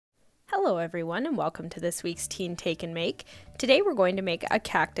Hello everyone and welcome to this week's Teen Take and Make. Today we're going to make a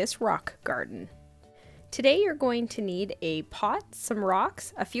cactus rock garden. Today you're going to need a pot, some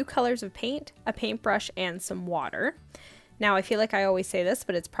rocks, a few colors of paint, a paintbrush, and some water. Now I feel like I always say this,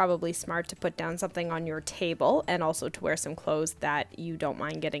 but it's probably smart to put down something on your table and also to wear some clothes that you don't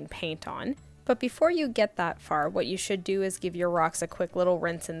mind getting paint on. But before you get that far, what you should do is give your rocks a quick little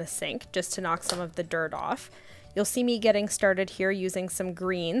rinse in the sink just to knock some of the dirt off. You'll see me getting started here using some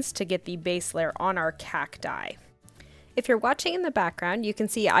greens to get the base layer on our cacti. If you're watching in the background, you can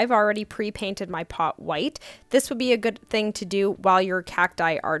see I've already pre-painted my pot white. This would be a good thing to do while your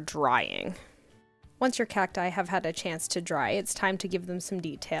cacti are drying. Once your cacti have had a chance to dry, it's time to give them some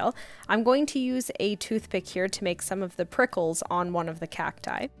detail. I'm going to use a toothpick here to make some of the prickles on one of the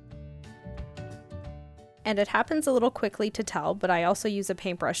cacti. And it happens a little quickly to tell, but I also use a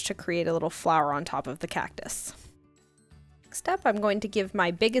paintbrush to create a little flower on top of the cactus. Next up, I'm going to give my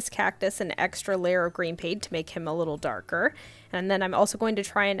biggest cactus an extra layer of green paint to make him a little darker. And then I'm also going to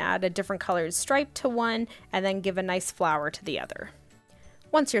try and add a different colored stripe to one, and then give a nice flower to the other.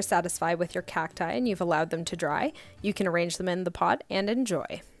 Once you're satisfied with your cacti and you've allowed them to dry, you can arrange them in the pot and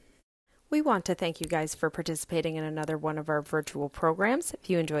enjoy. We want to thank you guys for participating in another one of our virtual programs. If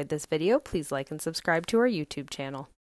you enjoyed this video, please like and subscribe to our YouTube channel.